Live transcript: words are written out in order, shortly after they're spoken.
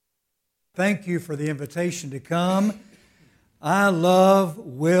Thank you for the invitation to come. I love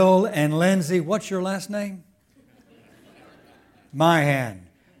Will and Lindsay. What's your last name? Mahan.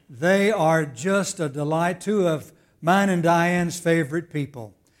 They are just a delight, two of mine and Diane's favorite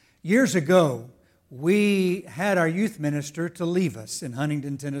people. Years ago, we had our youth minister to leave us in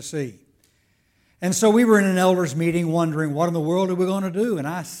Huntington, Tennessee. And so we were in an elders meeting wondering, what in the world are we going to do? And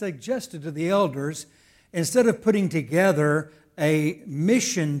I suggested to the elders, instead of putting together a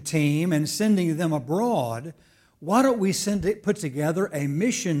mission team and sending them abroad, why don't we put together a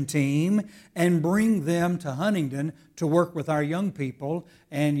mission team and bring them to Huntington to work with our young people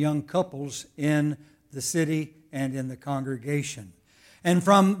and young couples in the city and in the congregation. And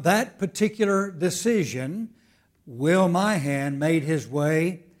from that particular decision, Will Mahan made his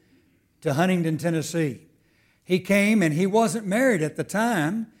way to Huntington, Tennessee. He came and he wasn't married at the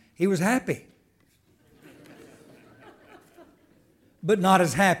time. He was happy. But not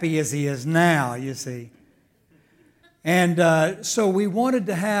as happy as he is now, you see. And so we wanted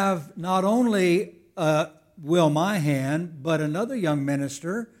to have not only Will Mahan, but another young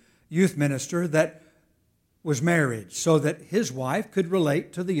minister, youth minister, that was married so that his wife could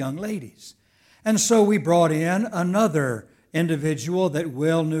relate to the young ladies. And so we brought in another individual that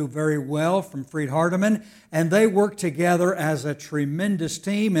Will knew very well from Freed Hardeman, and they worked together as a tremendous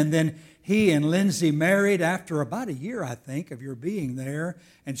team. And then he and Lindsay married after about a year, I think, of your being there.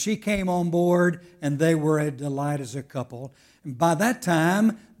 And she came on board, and they were a delight as a couple. And by that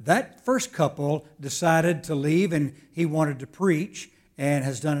time, that first couple decided to leave, and he wanted to preach and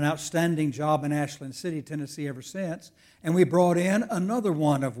has done an outstanding job in Ashland City, Tennessee ever since. And we brought in another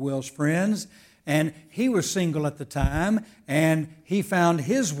one of Will's friends, and he was single at the time, and he found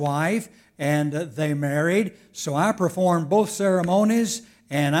his wife, and they married. So I performed both ceremonies,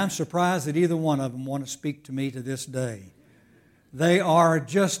 and I'm surprised that either one of them want to speak to me to this day. They are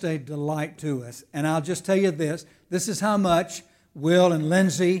just a delight to us. And I'll just tell you this. This is how much Will and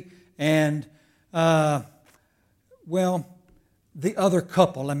Lindsay and, the other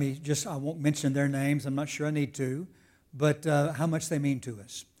couple, I won't mention their names. I'm not sure I need to. But how much they mean to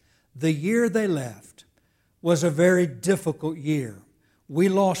us. The year they left was a very difficult year. We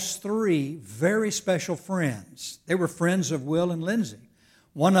lost 3 very special friends. They were friends of Will and Lindsay.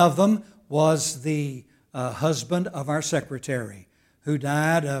 One of them was the husband of our secretary, who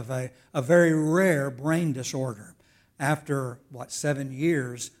died of a very rare brain disorder after, 7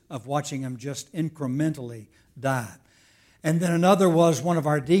 years of watching him just incrementally die. And then another was one of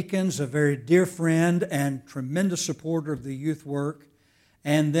our deacons, a very dear friend and tremendous supporter of the youth work.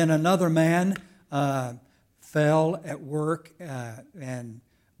 And then another man fell at work and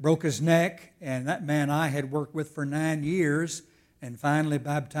broke his neck. And that man I had worked with for 9 years and finally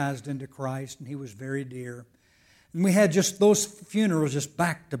baptized into Christ, and he was very dear. And we had just those funerals just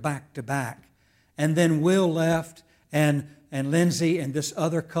back to back to back. And then Will left, and Lindsay and this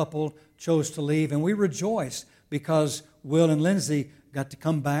other couple chose to leave. And we rejoiced because Will and Lindsay got to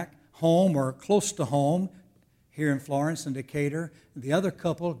come back home or close to home here in Florence and Decatur. The other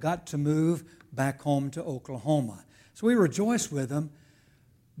couple got to move back home to Oklahoma. So we rejoiced with them,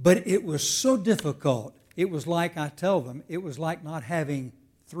 but it was so difficult. It was like, I tell them, it was like not having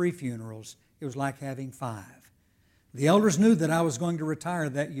 3 funerals. It was like having 5. The elders knew that I was going to retire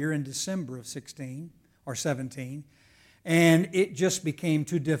that year in December of 16 or 17, and it just became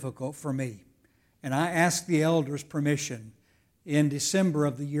too difficult for me. And I asked the elders permission. In December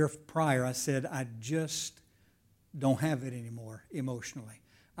of the year prior, I said, I just don't have it anymore emotionally.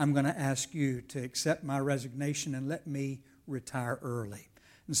 I'm going to ask you to accept my resignation and let me retire early.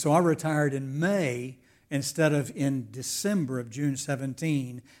 And so I retired in May instead of in December of June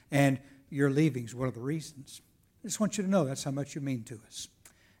 17, and your leaving's one of the reasons. I just want you to know that's how much you mean to us.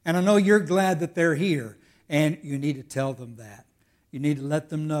 And I know you're glad that they're here, and you need to tell them that. You need to let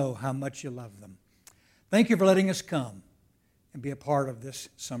them know how much you love them. Thank you for letting us come and be a part of this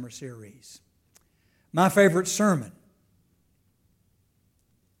summer series. My favorite sermon.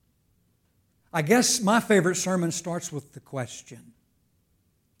 I guess my favorite sermon starts with the question,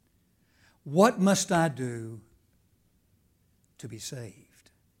 what must I do to be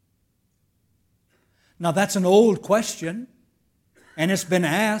saved? Now that's an old question, and it's been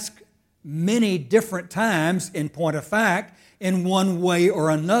asked many different times. In point of fact, in one way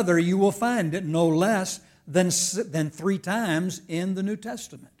or another, you will find it no less than 3 times in the New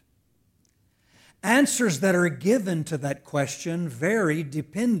Testament. Answers that are given to that question vary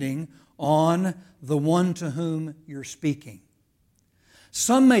depending on the one to whom you're speaking.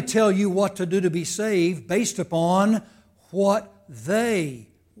 Some may tell you what to do to be saved based upon what they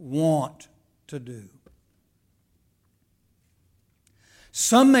want to do.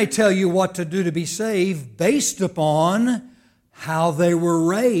 Some may tell you what to do to be saved based upon how they were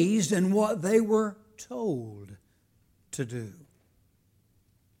raised and what they were told to do.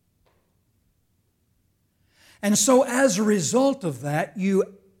 And so as a result of that, you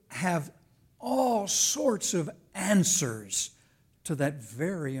have all sorts of answers to that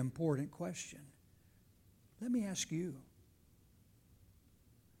very important question. Let me ask you,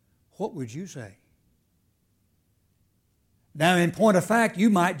 what would you say? Now, in point of fact, you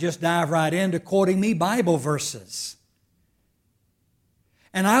might just dive right into quoting me Bible verses.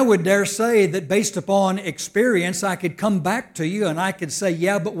 And I would dare say that based upon experience, I could come back to you and I could say,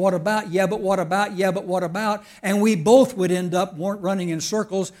 yeah, but what about, yeah, but what about, yeah, but what about? And we both would end up running in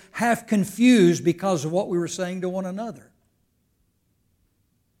circles, half confused because of what we were saying to one another.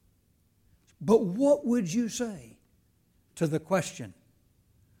 But what would you say to the question,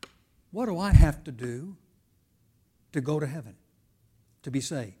 what do I have to do to go to heaven, to be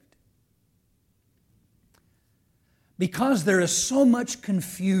saved? Because there is so much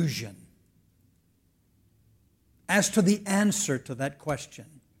confusion as to the answer to that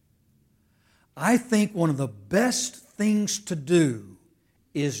question, I think one of the best things to do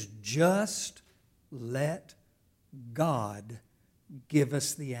is just let God give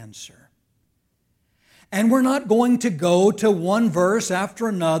us the answer. And we're not going to go to one verse after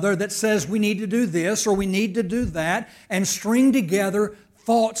another that says we need to do this or we need to do that and string together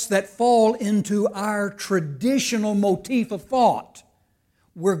thoughts that fall into our traditional motif of thought.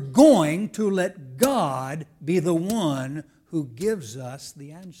 We're going to let God be the one who gives us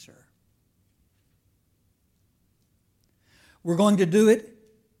the answer. We're going to do it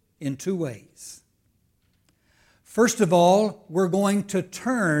in two ways. First of all, we're going to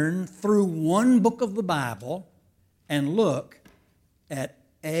turn through one book of the Bible and look at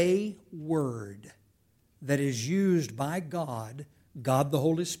a word that is used by God the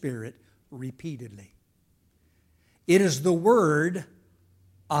Holy Spirit, repeatedly. It is the word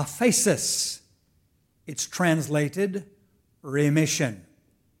aphesis. It's translated remission.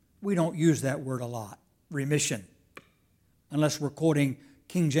 We don't use that word a lot, remission, unless we're quoting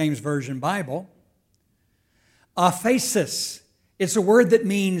King James Version Bible. Aphesis. It's a word that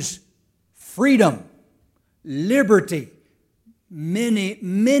means freedom, liberty.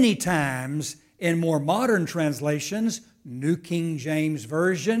 Many times in more modern translations, New King James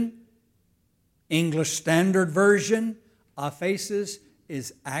Version, English Standard Version, aphesis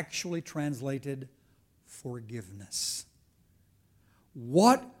is actually translated forgiveness.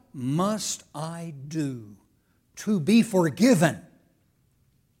 What must I do to be forgiven?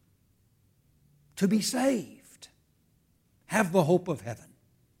 To be saved? Have the hope of heaven?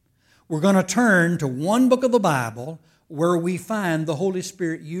 We're going to turn to one book of the Bible where we find the Holy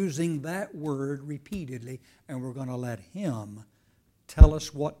Spirit using that word repeatedly, and we're going to let Him tell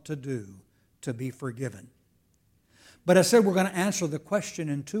us what to do to be forgiven. But I said we're going to answer the question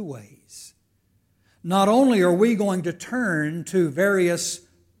in two ways. Not only are we going to turn to various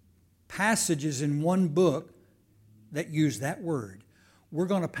passages in one book that use that word, we're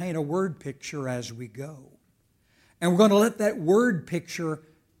going to paint a word picture as we go. And we're going to let that word picture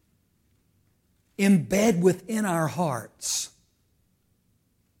embed within our hearts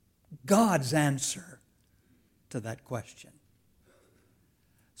God's answer to that question.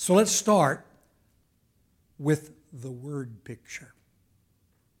 So let's start with the word picture.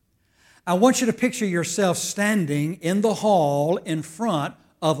 I want you to picture yourself standing in the hall in front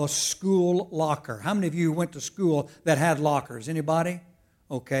of a school locker. How many of you went to school that had lockers? Anybody?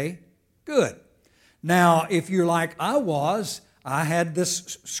 Okay, good. Now, if you're like I was, I had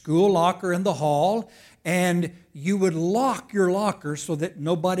this school locker in the hall, and you would lock your locker so that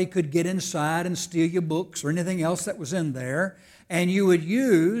nobody could get inside and steal your books or anything else that was in there. And you would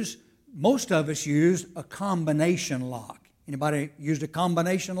use, most of us used, a combination lock. Anybody used a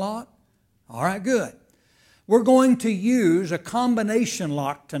combination lock? All right, good. We're going to use a combination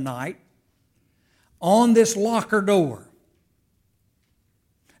lock tonight on this locker door.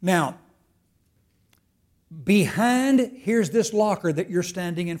 Now, behind, here's this locker that you're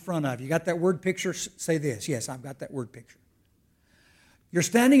standing in front of. You got that word picture? Say this. Yes, I've got that word picture. You're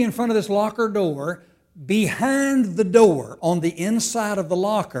standing in front of this locker door. Behind the door, on the inside of the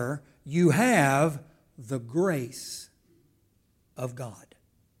locker, you have the grace of God.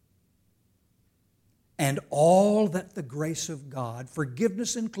 And all that the grace of God,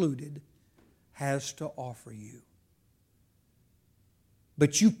 forgiveness included, has to offer you.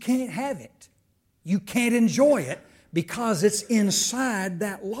 But you can't have it. You can't enjoy it because it's inside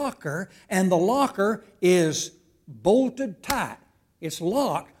that locker, and the locker is bolted tight. It's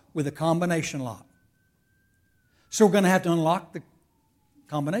locked with a combination lock. So we're going to have to unlock the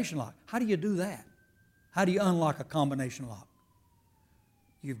Combination lock. How do you do that? How do you unlock a combination lock?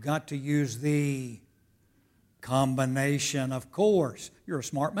 You've got to use the combination, of course. You're a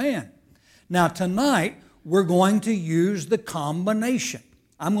smart man. Now, tonight, we're going to use the combination.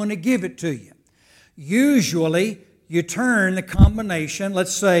 I'm going to give it to you. Usually, you turn the combination,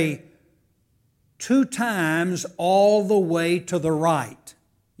 let's say, 2 times all the way to the right.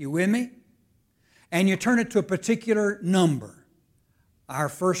 You with me? And you turn it to a particular number. Our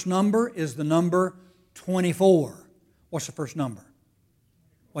first number is the number 24. What's the first number?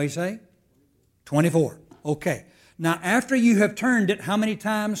 What do you say? 24. Okay. Now, after you have turned it, how many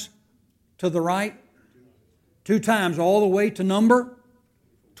times to the right? 2 times all the way to number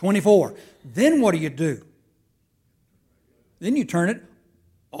 24. Then what do? Then you turn it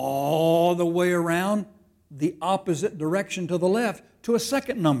all the way around the opposite direction to the left to a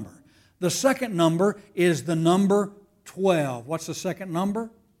second number. The second number is the number 12. What's the second number?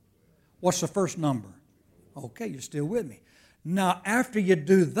 What's the first number? Okay, you're still with me. Now, after you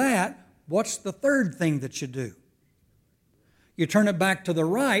do that, what's the third thing that you do? You turn it back to the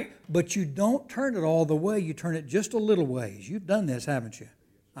right, but you don't turn it all the way. You turn it just a little ways. You've done this, haven't you?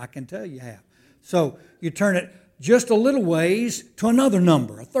 I can tell you have. So you turn it just a little ways to another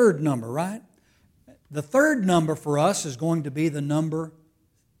number, a third number, right? The third number for us is going to be the number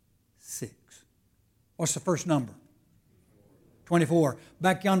 6. What's the first number? 24.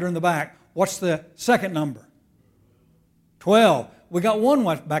 Back yonder in the back, what's the second number? 12. We got one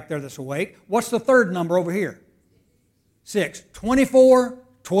back there that's awake. What's the third number over here? 6. 24,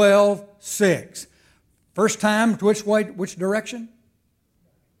 12, 6. First time, which way, which direction?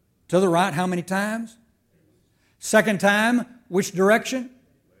 To the right, how many times? Second time, which direction?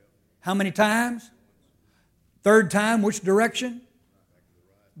 How many times? Third time, which direction?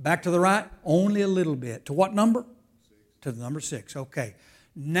 Back to the right, only a little bit. To what number? To the number 6. Okay.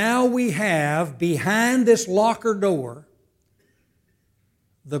 Now we have behind this locker door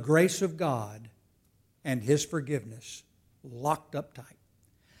the grace of God and His forgiveness locked up tight.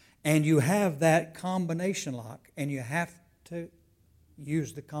 And you have that combination lock, and you have to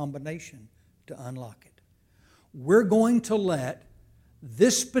use the combination to unlock it. We're going to let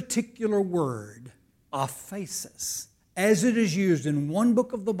this particular word, aphesis, as it is used in one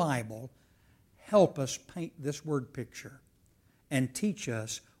book of the Bible, help us paint this word picture and teach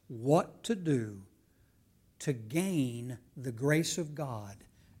us what to do to gain the grace of God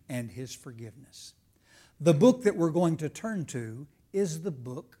and His forgiveness. The book that we're going to turn to is the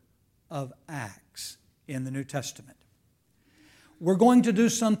book of Acts in the New Testament. We're going to do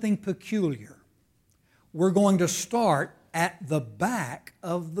something peculiar. We're going to start at the back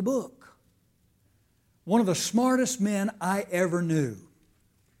of the book. One of the smartest men I ever knew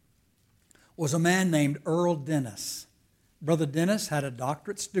was a man named Earl Dennis. Brother Dennis had a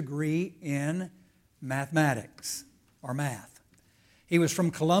doctorate's degree in mathematics, or math. He was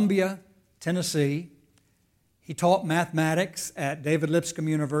from Columbia, Tennessee. He taught mathematics at David Lipscomb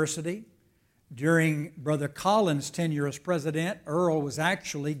University. During Brother Collins' tenure as president, Earl was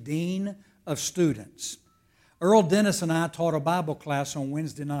actually dean of students. Earl Dennis and I taught a Bible class on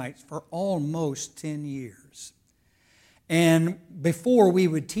Wednesday nights for almost 10 years. And before we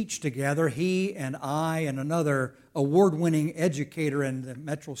would teach together, he and I and another award-winning educator in the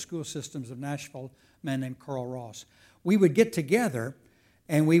metro school systems of Nashville, a man named Carl Ross, we would get together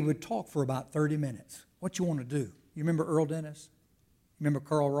and we would talk for about 30 minutes. What you want to do? You remember Earl Dennis? Remember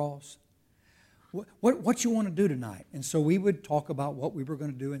Carl Ross? What you want to do tonight? And so we would talk about what we were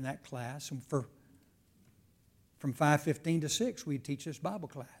going to do in that class. And from 5:15 to 6, we'd teach this Bible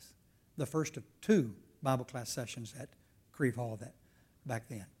class, the first of 2 Bible class sessions at Creve Hall back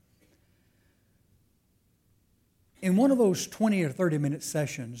then. In one of those 20 or 30-minute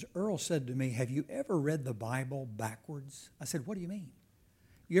sessions, Earl said to me, "Have you ever read the Bible backwards?" I said, "What do you mean?"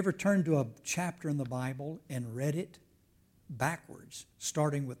 "You ever turned to a chapter in the Bible and read it backwards,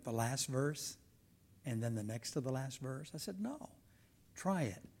 starting with the last verse and then the next to the last verse?" I said, "No. Try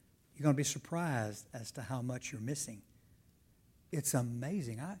it. You're going to be surprised as to how much you're missing. It's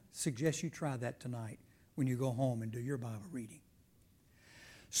amazing. I suggest you try that tonight when you go home and do your Bible reading."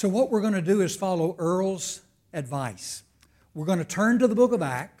 So what we're going to do is follow Earl's advice. We're going to turn to the book of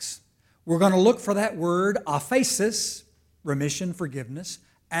Acts. We're going to look for that word, aphesis, remission, forgiveness,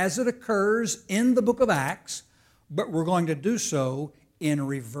 as it occurs in the book of Acts, but we're going to do so in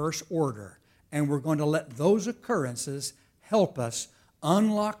reverse order. And we're going to let those occurrences help us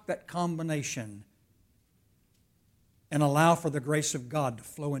unlock that combination and allow for the grace of God to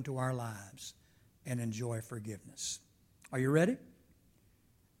flow into our lives and enjoy forgiveness. Are you ready?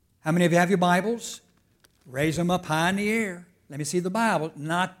 How many of you have your Bibles? Raise them up high in the air. Let me see the Bible.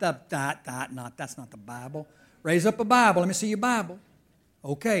 Not that's not the Bible. Raise up a Bible. Let me see your Bible.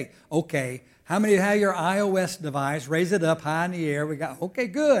 Okay. How many have your iOS device? Raise it up high in the air. We got, okay,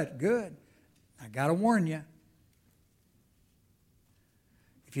 good. I got to warn you.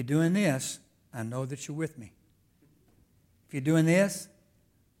 If you're doing this, I know that you're with me. If you're doing this,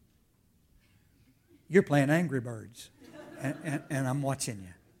 you're playing Angry Birds. And I'm watching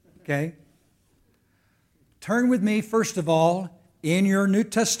you. Okay? Turn with me, first of all, in your New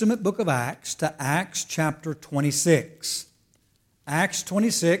Testament book of Acts to Acts chapter 26. Acts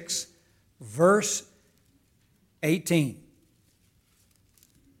 26, verse 18.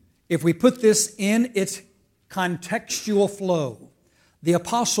 If we put this in its contextual flow, the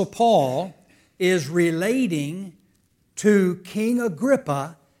Apostle Paul is relating to King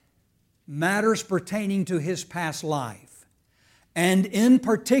Agrippa matters pertaining to his past life, and in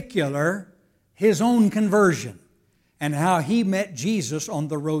particular, his own conversion and how he met Jesus on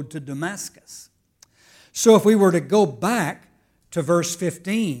the road to Damascus. So if we were to go back to verse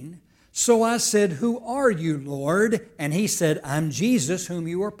 15, so I said, "Who are you, Lord?" And he said, "I'm Jesus whom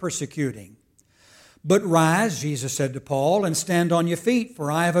you are persecuting. But rise," Jesus said to Paul, "and stand on your feet,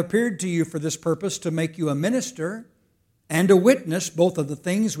 for I have appeared to you for this purpose, to make you a minister and a witness both of the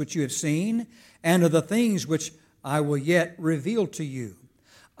things which you have seen and of the things which I will yet reveal to you.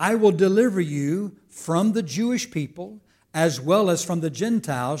 I will deliver you from the Jewish people as well as from the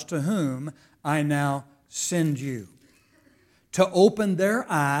Gentiles to whom I now send you, to open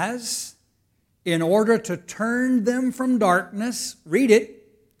their eyes in order to turn them from darkness," read it,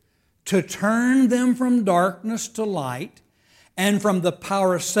 "to turn them from darkness to light, and from the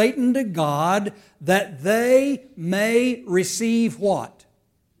power of Satan to God, that they may receive" what?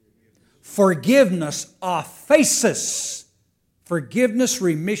 "Forgiveness, aphesis," forgiveness,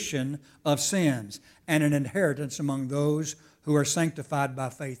 remission of sins, "and an inheritance among those who are sanctified by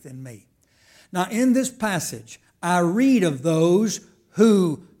faith in me." Now, in this passage, I read of those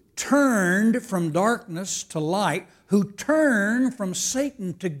who turned from darkness to light, who turned from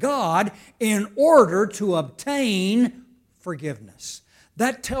Satan to God in order to obtain forgiveness.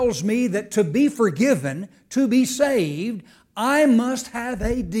 That tells me that to be forgiven, to be saved, I must have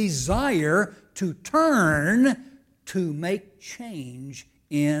a desire to turn, to make change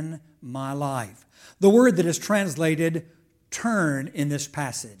in my life. The word that is translated turn in this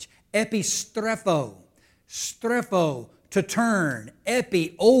passage, epistrepho, strepho, to turn,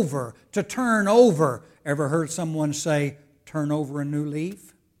 epi, over, to turn over. Ever heard someone say, turn over a new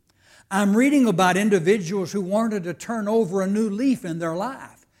leaf? I'm reading about individuals who wanted to turn over a new leaf in their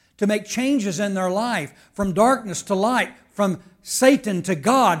life, to make changes in their life, from darkness to light, from Satan to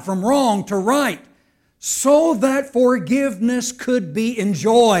God, from wrong to right, so that forgiveness could be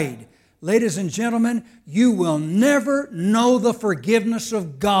enjoyed. Ladies and gentlemen, you will never know the forgiveness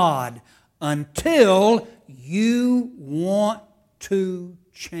of God until you want to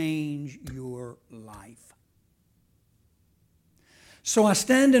change your life. So I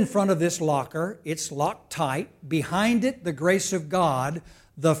stand in front of this locker. It's locked tight. Behind it, the grace of God.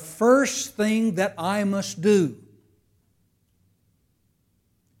 The first thing that I must do,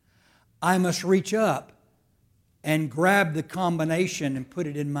 I must reach up and grab the combination and put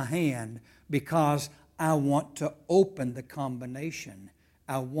it in my hand, because I want to open the combination.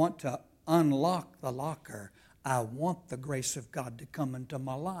 I want to unlock the locker. I want the grace of God to come into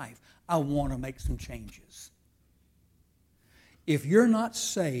my life. I want to make some changes. If you're not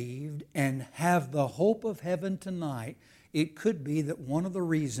saved and have the hope of heaven tonight, it could be that one of the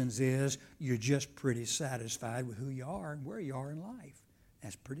reasons is you're just pretty satisfied with who you are and where you are in life.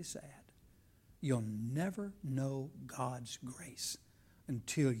 That's pretty sad. You'll never know God's grace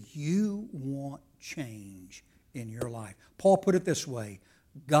until you want change in your life. Paul put it this way: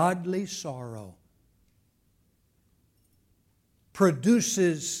 godly sorrow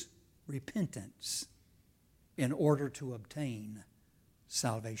produces repentance in order to obtain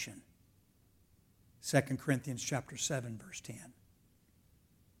salvation. 2 Corinthians chapter 7, verse 10.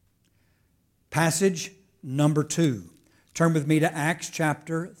 Passage number 2. Turn with me to Acts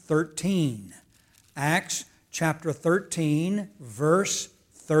chapter 13. Acts chapter 13, verse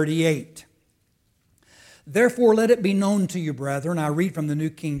 38. "Therefore let it be known to you, brethren," I read from the New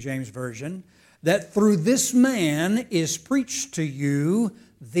King James Version, "that through this man is preached to you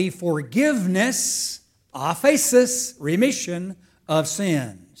the forgiveness," aphesis, remission of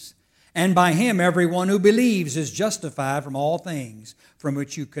sins. "And by him everyone who believes is justified from all things from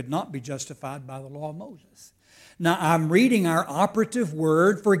which you could not be justified by the law of Moses." Now I'm reading our operative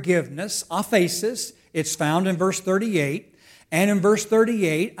word, forgiveness, aphesis. It's found in verse 38. And in verse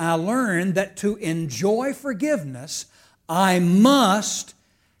 38, I learned that to enjoy forgiveness, I must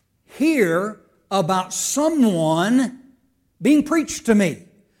hear about someone being preached to me.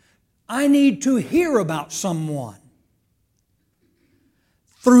 I need to hear about someone.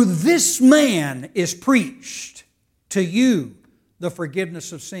 Through this man is preached to you the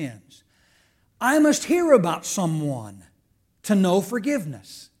forgiveness of sins. I must hear about someone to know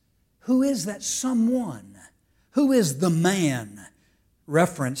forgiveness. Who is that someone? Who is the man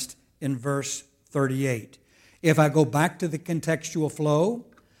referenced in verse 38? If I go back to the contextual flow,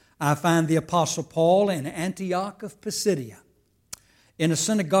 I find the Apostle Paul in Antioch of Pisidia, in a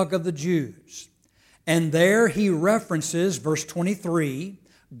synagogue of the Jews. And there he references, verse 23,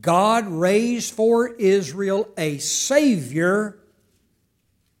 God raised for Israel a Savior,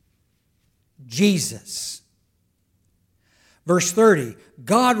 Jesus. Verse 30,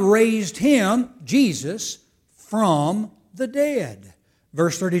 God raised Him, Jesus, from the dead.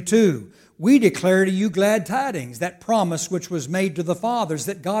 Verse 32, we declare to you glad tidings, that promise which was made to the fathers,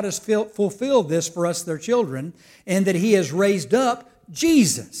 that God has fulfilled this for us, their children, and that He has raised up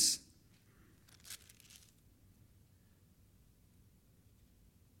Jesus.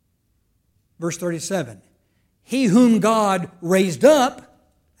 Verse 37, He whom God raised up,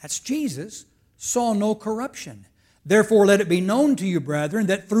 that's Jesus, saw no corruption. Therefore let it be known to you, brethren,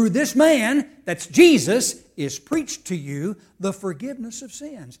 that through this man, that's Jesus, is preached to you the forgiveness of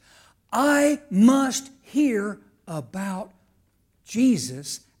sins. I must hear about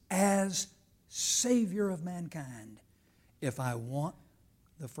Jesus as Savior of mankind if I want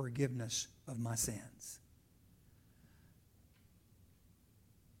the forgiveness of my sins.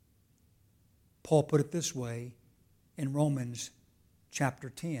 Paul put it this way in Romans chapter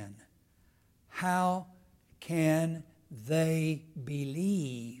 10. How can they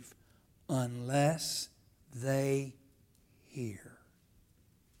believe unless they hear?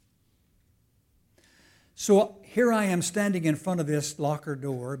 So here I am standing in front of this locker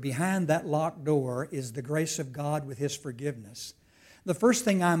door. Behind that locked door is the grace of God with His forgiveness. The first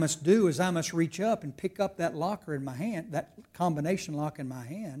thing I must do is I must reach up and pick up that locker in my hand, that combination lock in my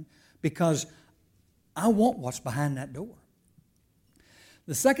hand, because I want what's behind that door.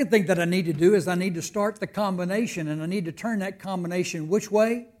 The second thing that I need to do is I need to start the combination, and I need to turn that combination which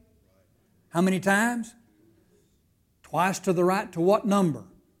way? How many times? Twice to the right. To what number?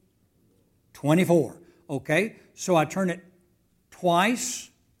 24. Okay, so I turn it twice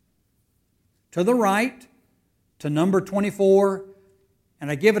to the right to number 24, and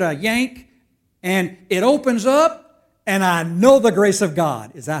I give it a yank, and it opens up, and I know the grace of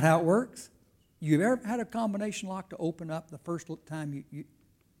God. Is that how it works? You've ever had a combination lock to open up the first time it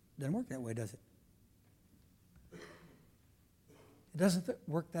doesn't work that way, does it? It doesn't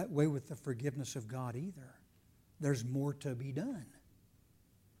work that way with the forgiveness of God either. There's more to be done.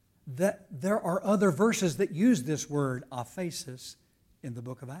 That there are other verses that use this word aphesis in the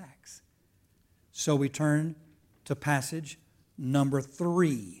book of Acts. So we turn to passage number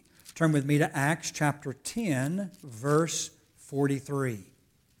 3. Turn with me to Acts chapter 10, verse 43.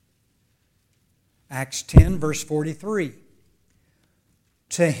 Acts 10, verse 43.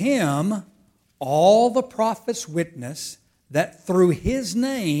 To Him all the prophets witness that through His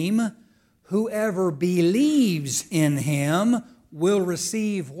name whoever believes in Him will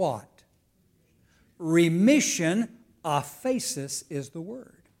receive what? Remission. Aphesis is the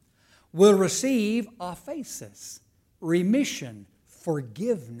word. Will receive aphesis. Remission.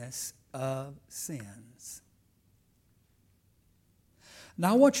 Forgiveness of sins.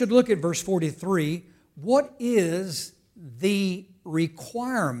 Now I want you to look at verse 43. What is the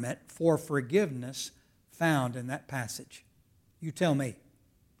requirement for forgiveness found in that passage? You tell me.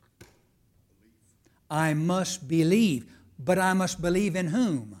 I must believe. But I must believe in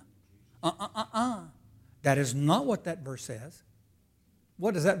whom? That is not what that verse says.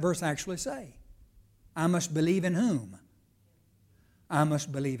 What does that verse actually say? I must believe in whom? I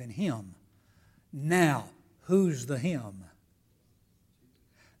must believe in Him. Now, who's the Him?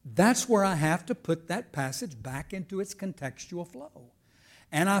 That's where I have to put that passage back into its contextual flow.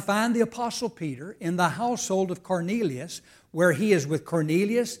 And I find the Apostle Peter in the household of Cornelius, where he is with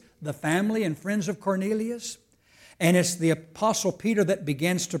Cornelius, the family and friends of Cornelius. And it's the Apostle Peter that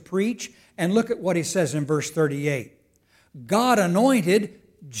begins to preach. And look at what he says in verse 38. God anointed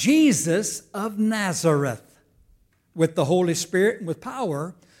Jesus of Nazareth with the Holy Spirit and with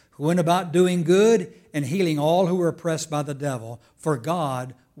power, who went about doing good and healing all who were oppressed by the devil, for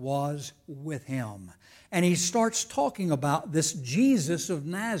God was with Him. And he starts talking about this Jesus of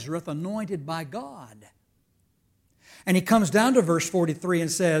Nazareth anointed by God. And he comes down to verse 43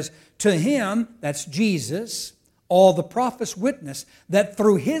 and says, to Him, that's Jesus, all the prophets witness that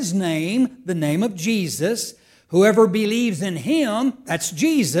through His name, the name of Jesus, Whoever believes in Him, that's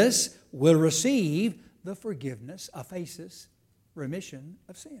Jesus, will receive the forgiveness, aphesis, remission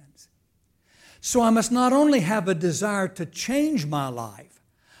of sins. So I must not only have a desire to change my life,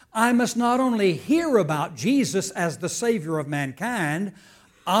 I must not only hear about Jesus as the Savior of mankind,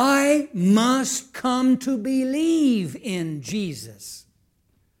 I must come to believe in Jesus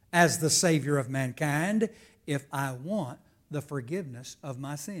as the Savior of mankind if I want the forgiveness of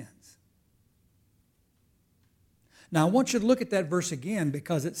my sins. Now I want you to look at that verse again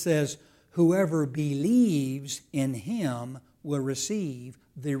because it says, whoever believes in Him will receive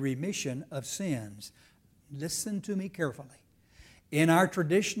the remission of sins. Listen to me carefully. In our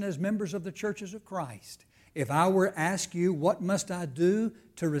tradition as members of the churches of Christ, if I were to ask you, what must I do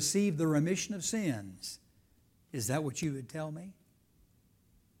to receive the remission of sins? Is that what you would tell me?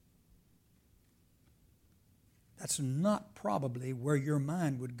 That's not probably where your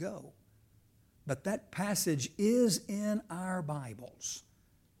mind would go. But that passage is in our Bibles.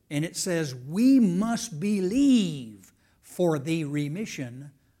 And it says, we must believe for the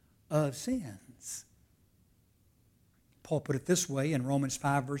remission of sins. Paul put it this way in Romans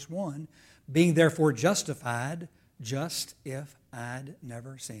 5 verse 1, being therefore justified, just if I'd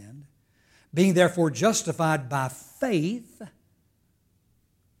never sinned, being therefore justified by faith,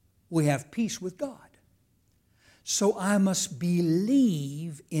 we have peace with God. So I must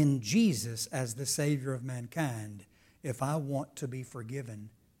believe in Jesus as the Savior of mankind if I want to be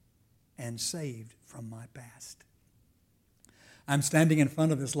forgiven and saved from my past. I'm standing in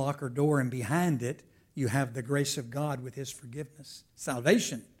front of this locker door, and behind it you have the grace of God with His forgiveness,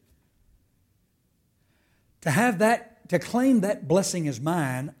 salvation. To claim that blessing as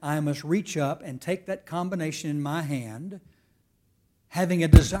mine, I must reach up and take that combination in my hand, having a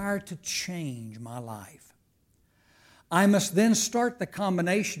desire to change my life. I must then start the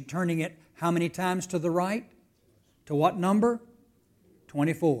combination, turning it how many times to the right? To what number?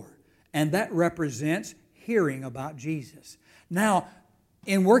 24. And that represents hearing about Jesus. Now,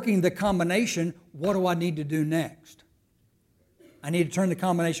 in working the combination, what do I need to do next? I need to turn the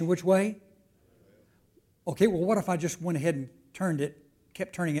combination which way? Okay, well, what if I just went ahead and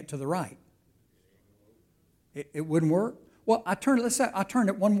kept turning it to the right? It wouldn't work? Well, let's say I turn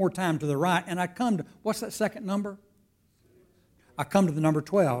it one more time to the right, and I come to, what's that second number? I come to the number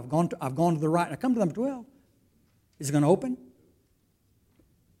 12. I've gone to the right, and I come to number 12. Is it going to open?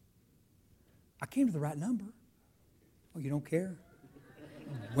 I came to the right number. Oh, you don't care?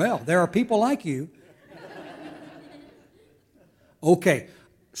 Well, there are people like you. Okay,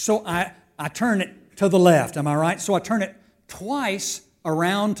 so I turn it to the left, am I right? So I turn it twice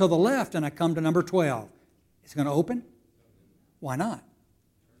around to the left, and I come to number 12. Is it going to open? Why not?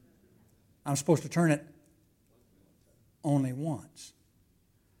 I'm supposed to turn it only once.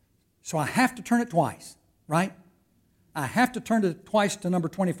 So I have to turn it twice, right? I have to turn it twice to number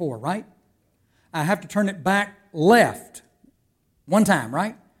 24, right? I have to turn it back left one time,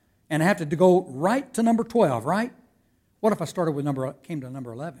 right? And I have to go right to number 12, right? What if I came to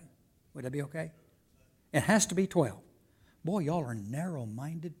number 11? Would that be okay? It has to be 12. Boy, y'all are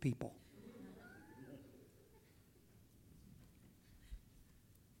narrow-minded people.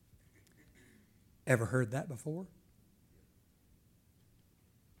 Ever heard that before?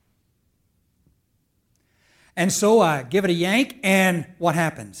 And so I give it a yank, and what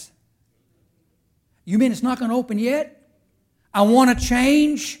happens? You mean it's not going to open yet? I want to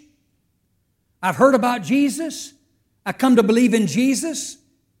change. I've heard about Jesus. I come to believe in Jesus.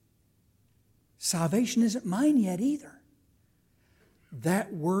 Salvation isn't mine yet either.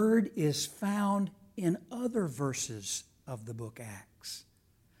 That word is found in other verses of the book Acts.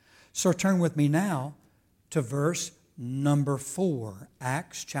 So turn with me now to verse number 4,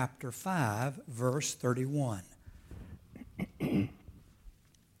 Acts chapter 5, verse 31.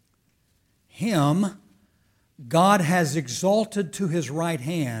 Him God has exalted to His right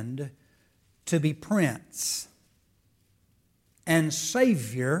hand to be Prince and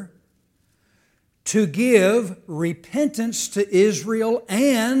Savior, to give repentance to Israel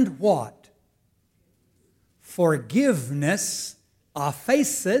and what? Forgiveness,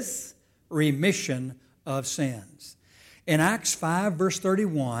 aphesis, remission of sins. In Acts 5, verse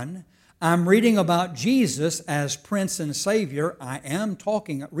 31, I'm reading about Jesus as Prince and Savior. I am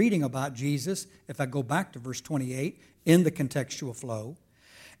reading about Jesus, if I go back to verse 28, in the contextual flow.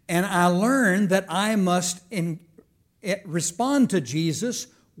 And I learned that I must respond to Jesus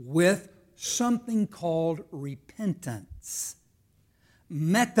with something called repentance.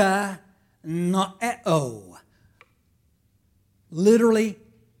 Metanoeo. Literally,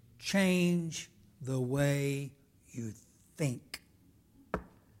 change the way you think.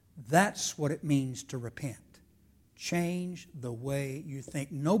 That's what it means to repent. change the way you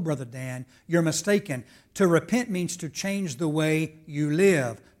think. No, Brother Dan, you're mistaken. To repent means to change the way you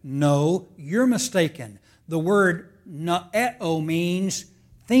live. No, you're mistaken. The word naeo means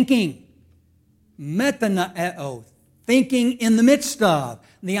thinking. Metanaeo, thinking in the midst of.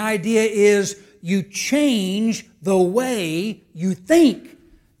 The idea is you change the way you think.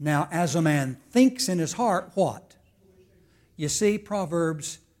 Now, as a man thinks in his heart, what? You see,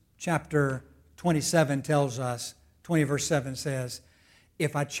 Proverbs chapter 27 tells us, 20 verse 7 says,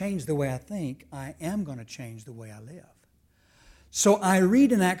 if I change the way I think, I am going to change the way I live. So I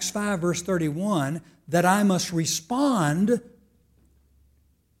read in Acts 5 verse 31 that I must respond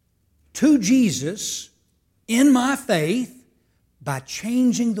to Jesus in my faith by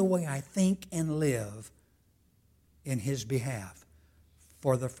changing the way I think and live in His behalf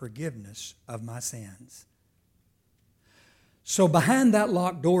for the forgiveness of my sins. So behind that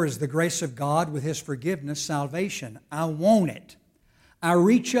locked door is the grace of God with His forgiveness, salvation. I want it. I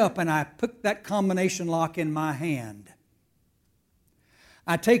reach up and I put that combination lock in my hand.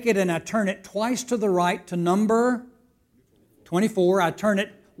 I take it and I turn it twice to the right to number 24. I turn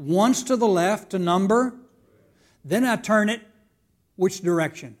it once to the left to number. Then I turn it which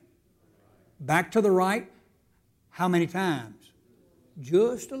direction? Back to the right. How many times?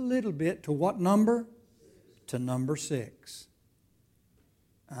 Just a little bit. To what number? To number 6.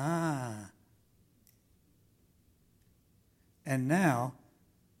 And now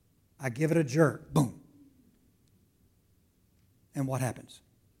I give it a jerk. Boom. And what happens?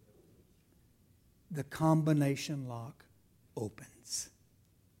 The combination lock opens.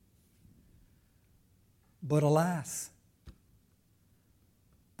 But alas,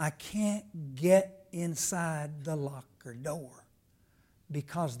 I can't get inside the locker door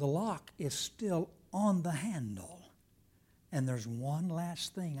because the lock is still on the handle. And there's one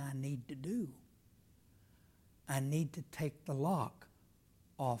last thing I need to do. I need to take the lock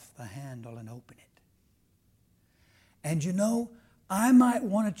off the handle and open it. And you know, I might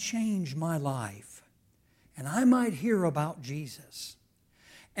want to change my life. And I might hear about Jesus.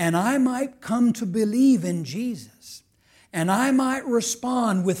 And I might come to believe in Jesus. And I might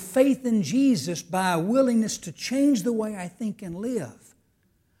respond with faith in Jesus by a willingness to change the way I think and live.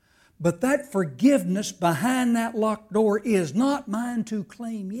 But that forgiveness behind that locked door is not mine to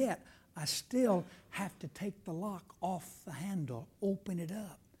claim yet. I still have to take the lock off the handle, open it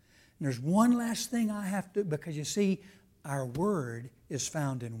up. And there's one last thing I have to, because you see, our word is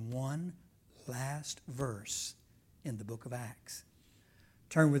found in one last verse in the book of Acts.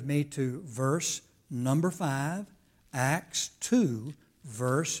 Turn with me to verse number 5, Acts 2,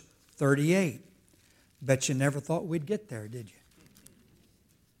 verse 38. Bet you never thought we'd get there, did you?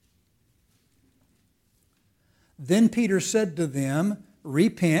 Then Peter said to them,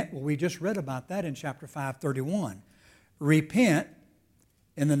 repent. Well, we just read about that in chapter 5:31. Repent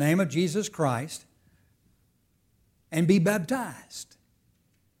in the name of Jesus Christ and be baptized.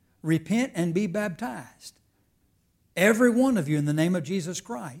 Repent and be baptized. Every one of you in the name of Jesus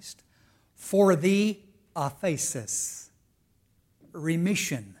Christ for the aphesis,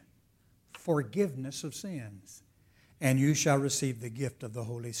 remission, forgiveness of sins. And you shall receive the gift of the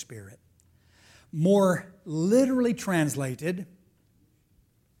Holy Spirit. More literally translated,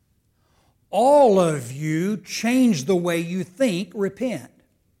 all of you change the way you think, repent.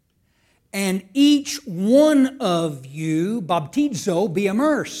 And each one of you, baptizo, be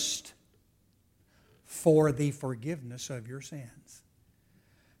immersed for the forgiveness of your sins.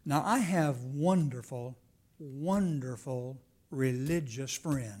 Now, I have wonderful, wonderful religious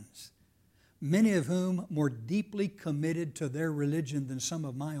friends, many of whom more deeply committed to their religion than some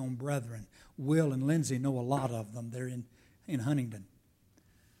of my own brethren. Will and Lindsay know a lot of them. They're in Huntington.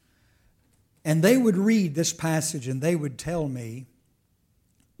 And they would read this passage and they would tell me,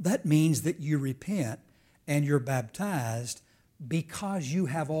 that means that you repent and you're baptized because you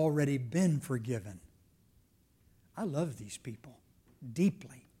have already been forgiven. I love these people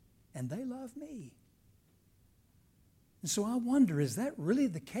deeply, and they love me. And so I wonder, is that really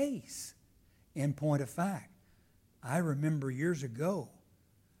the case? In point of fact, I remember years ago,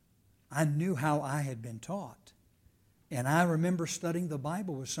 I knew how I had been taught. And I remember studying the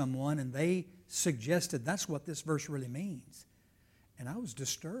Bible with someone, and they suggested that's what this verse really means. And I was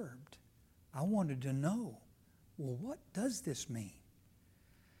disturbed. I wanted to know, well, what does this mean?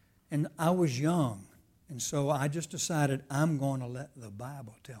 And I was young, and so I just decided I'm going to let the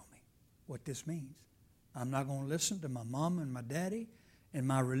Bible tell me what this means. I'm not going to listen to my mom and my daddy and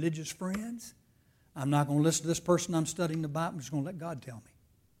my religious friends. I'm not going to listen to this person I'm studying the Bible. I'm just going to let God tell me.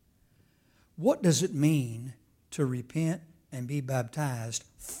 What does it mean to repent and be baptized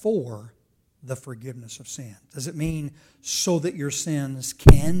for the forgiveness of sin? Does it mean so that your sins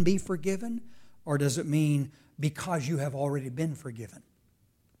can be forgiven? Or does it mean because you have already been forgiven?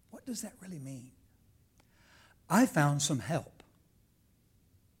 What does that really mean? I found some help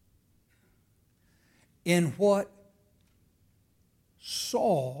in what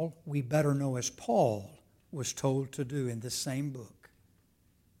Saul, we better know as Paul, was told to do in this same book.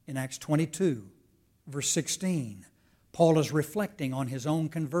 In Acts 22, verse 16, Paul is reflecting on his own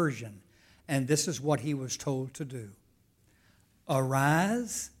conversion, and this is what he was told to do.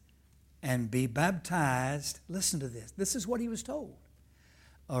 Arise and be baptized. Listen to this. This is what he was told.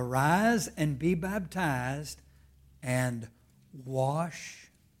 Arise and be baptized and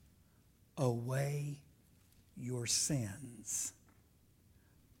wash away your sins,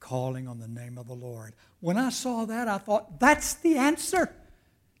 calling on the name of the Lord. When I saw that, I thought, that's the answer.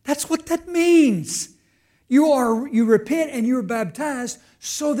 That's what that means. You repent and you're baptized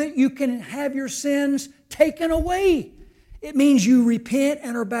so that you can have your sins taken away. It means you repent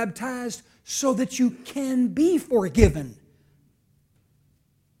and are baptized so that you can be forgiven.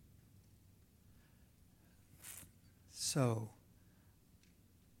 So,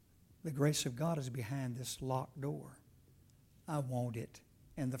 the grace of God is behind this locked door. I want it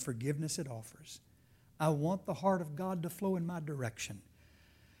and the forgiveness it offers. I want the heart of God to flow in my direction.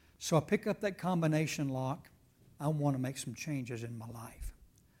 So I pick up that combination lock. I want to make some changes in my life.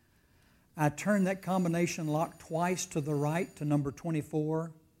 I turn that combination lock twice to the right to number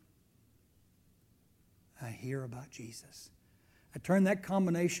 24. I hear about Jesus. I turn that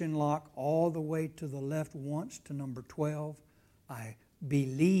combination lock all the way to the left once to number 12. I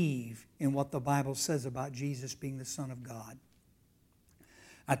believe in what the Bible says about Jesus being the Son of God.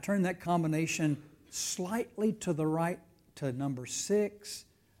 I turn that combination slightly to the right to number 6.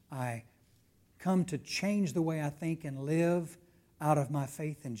 I come to change the way I think and live out of my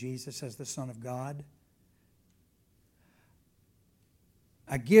faith in Jesus as the Son of God.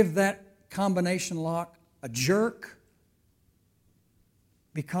 I give that combination lock a jerk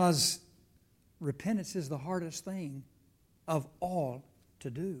because repentance is the hardest thing of all to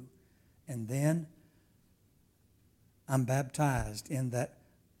do. And then I'm baptized in that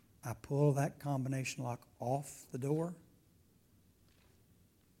I pull that combination lock off the door,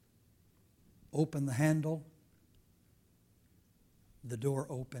 open the handle, the door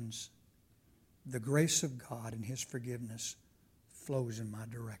opens. The grace of God and His forgiveness flows in my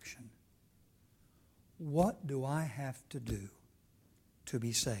direction. What do I have to do to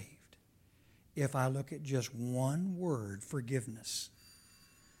be saved? If I look at just one word, forgiveness,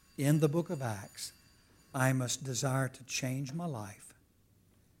 in the book of Acts, I must desire to change my life,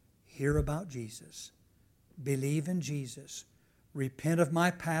 hear about Jesus, believe in Jesus, repent of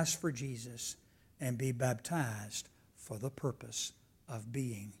my past for Jesus, and be baptized for the purpose of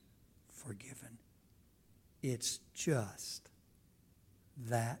being forgiven. It's just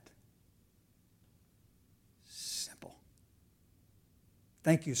that simple.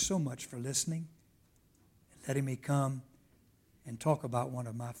 Thank you so much for listening and letting me come and talk about one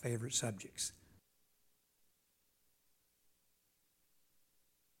of my favorite subjects.